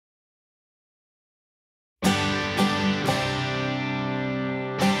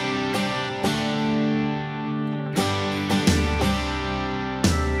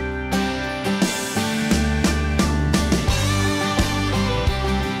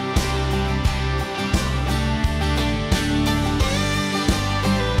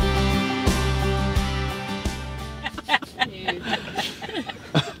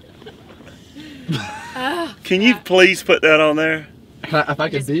Can you please put that on there? If I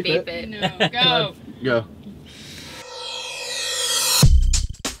can beep it. No, go. Go.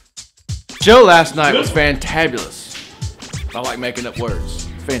 Show last night was fantabulous. I like making up words.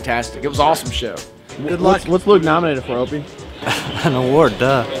 Fantastic. It was an awesome show. Good luck. What's Luke nominated for, Opie? An award,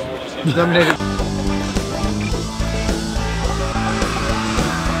 duh. He's nominated.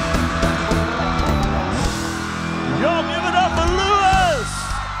 Y'all give it up for Lewis!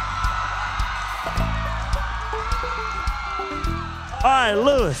 All right,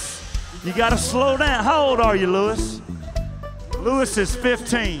 Lewis, you gotta slow down. How old are you, Lewis? Lewis is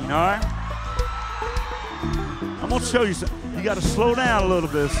 15, all right? I'm gonna show you something. You gotta slow down a little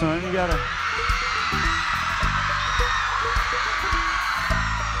bit, son. You gotta.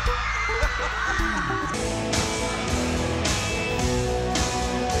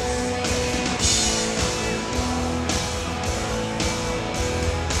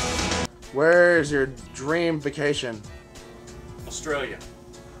 Where's your dream vacation? Australia.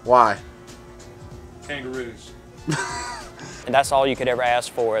 Why? Kangaroos. And that's all you could ever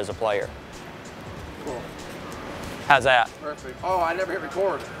ask for as a player. Cool. How's that? Perfect. Oh, I never hit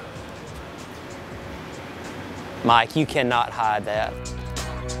record. Mike, you cannot hide that.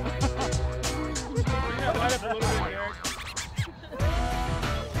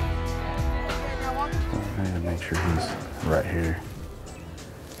 I need to make sure he's right here.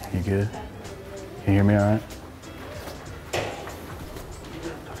 You good? Can you hear me all right?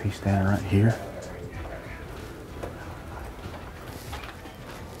 If he's standing right here.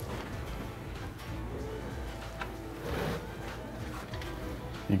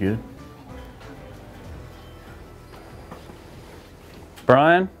 You good?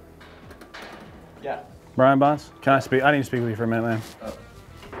 Brian? Yeah. Brian Bonds? Can I speak? I need to speak with you for a minute, man.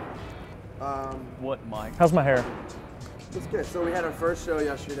 What, Mike? How's my hair? It's good. So we had our first show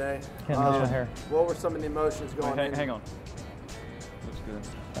yesterday. Ken, how's my hair? What were some of the emotions going in? Hang on. Looks good.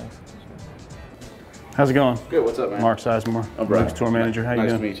 Thanks. How's it going? Good, what's up, man? Mark Sizemore, I'm Brian. Luke's tour manager. How you Nice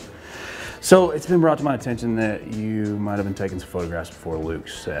doing? to meet you. So it's been brought to my attention that you might have been taking some photographs before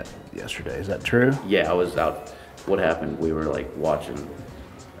Luke's set yesterday. Is that true? Yeah, I was out. What happened? We were like watching,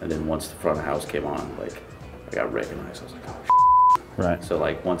 and then once the front of the house came on, like I got recognized. I was like, oh. Right. So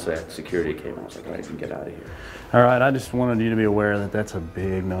like once that security came on, I was like, all right, I can get out of here. All right, I just wanted you to be aware that that's a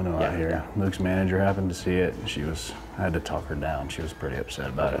big no-no out here. Yeah. Luke's manager happened to see it, and I had to talk her down. She was pretty upset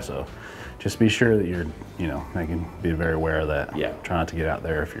about it. So just be sure that you're, be very aware of that. Yeah. Try not to get out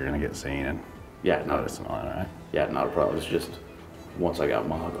there if you're gonna get seen and notice and all that, all right? Yeah, not a problem. It's just once I got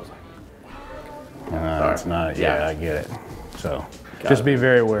mobbed, I was like, It's not, I get it. So Got just it. be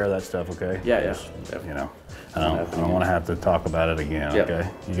very aware of that stuff, okay? Yeah, Just, yeah. I don't want to have to talk about it again, Yep. okay?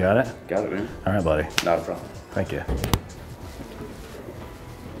 You got it? got it, man. All right, buddy. Not a problem. Thank you.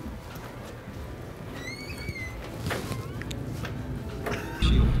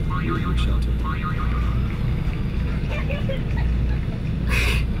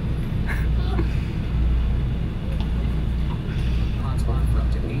 Hotspot for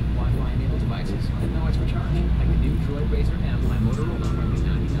up to 8 Wi-Fi enabled devices. And no extra charge. Like the new Droid Razr M by Motorola for only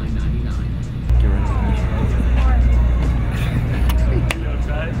 $99.99.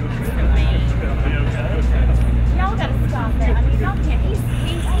 Y'all gotta stop that. I mean, y'all can't.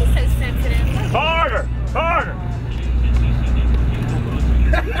 He's so sensitive. Carter! Carter!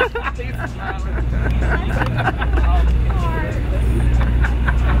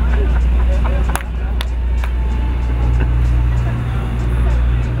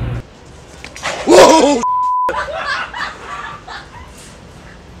 Whoa!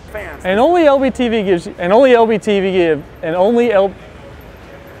 And only LBTV gives, and only LBTV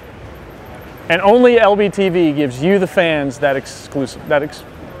gives you the fans that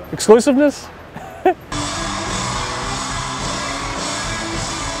exclusiveness.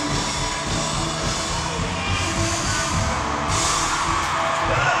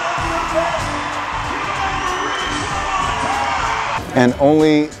 And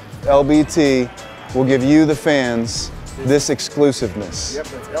only LBT will give you, the fans, this exclusiveness. Yep,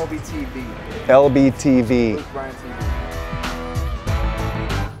 that's LBTV. LBTV. Luke, Bryan TV.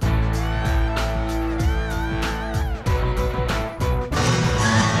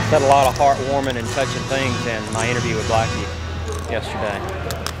 Said a lot of heartwarming and touching things in my interview with Blackie yesterday.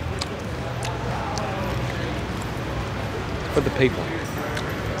 For the people.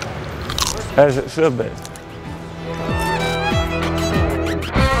 As it should be.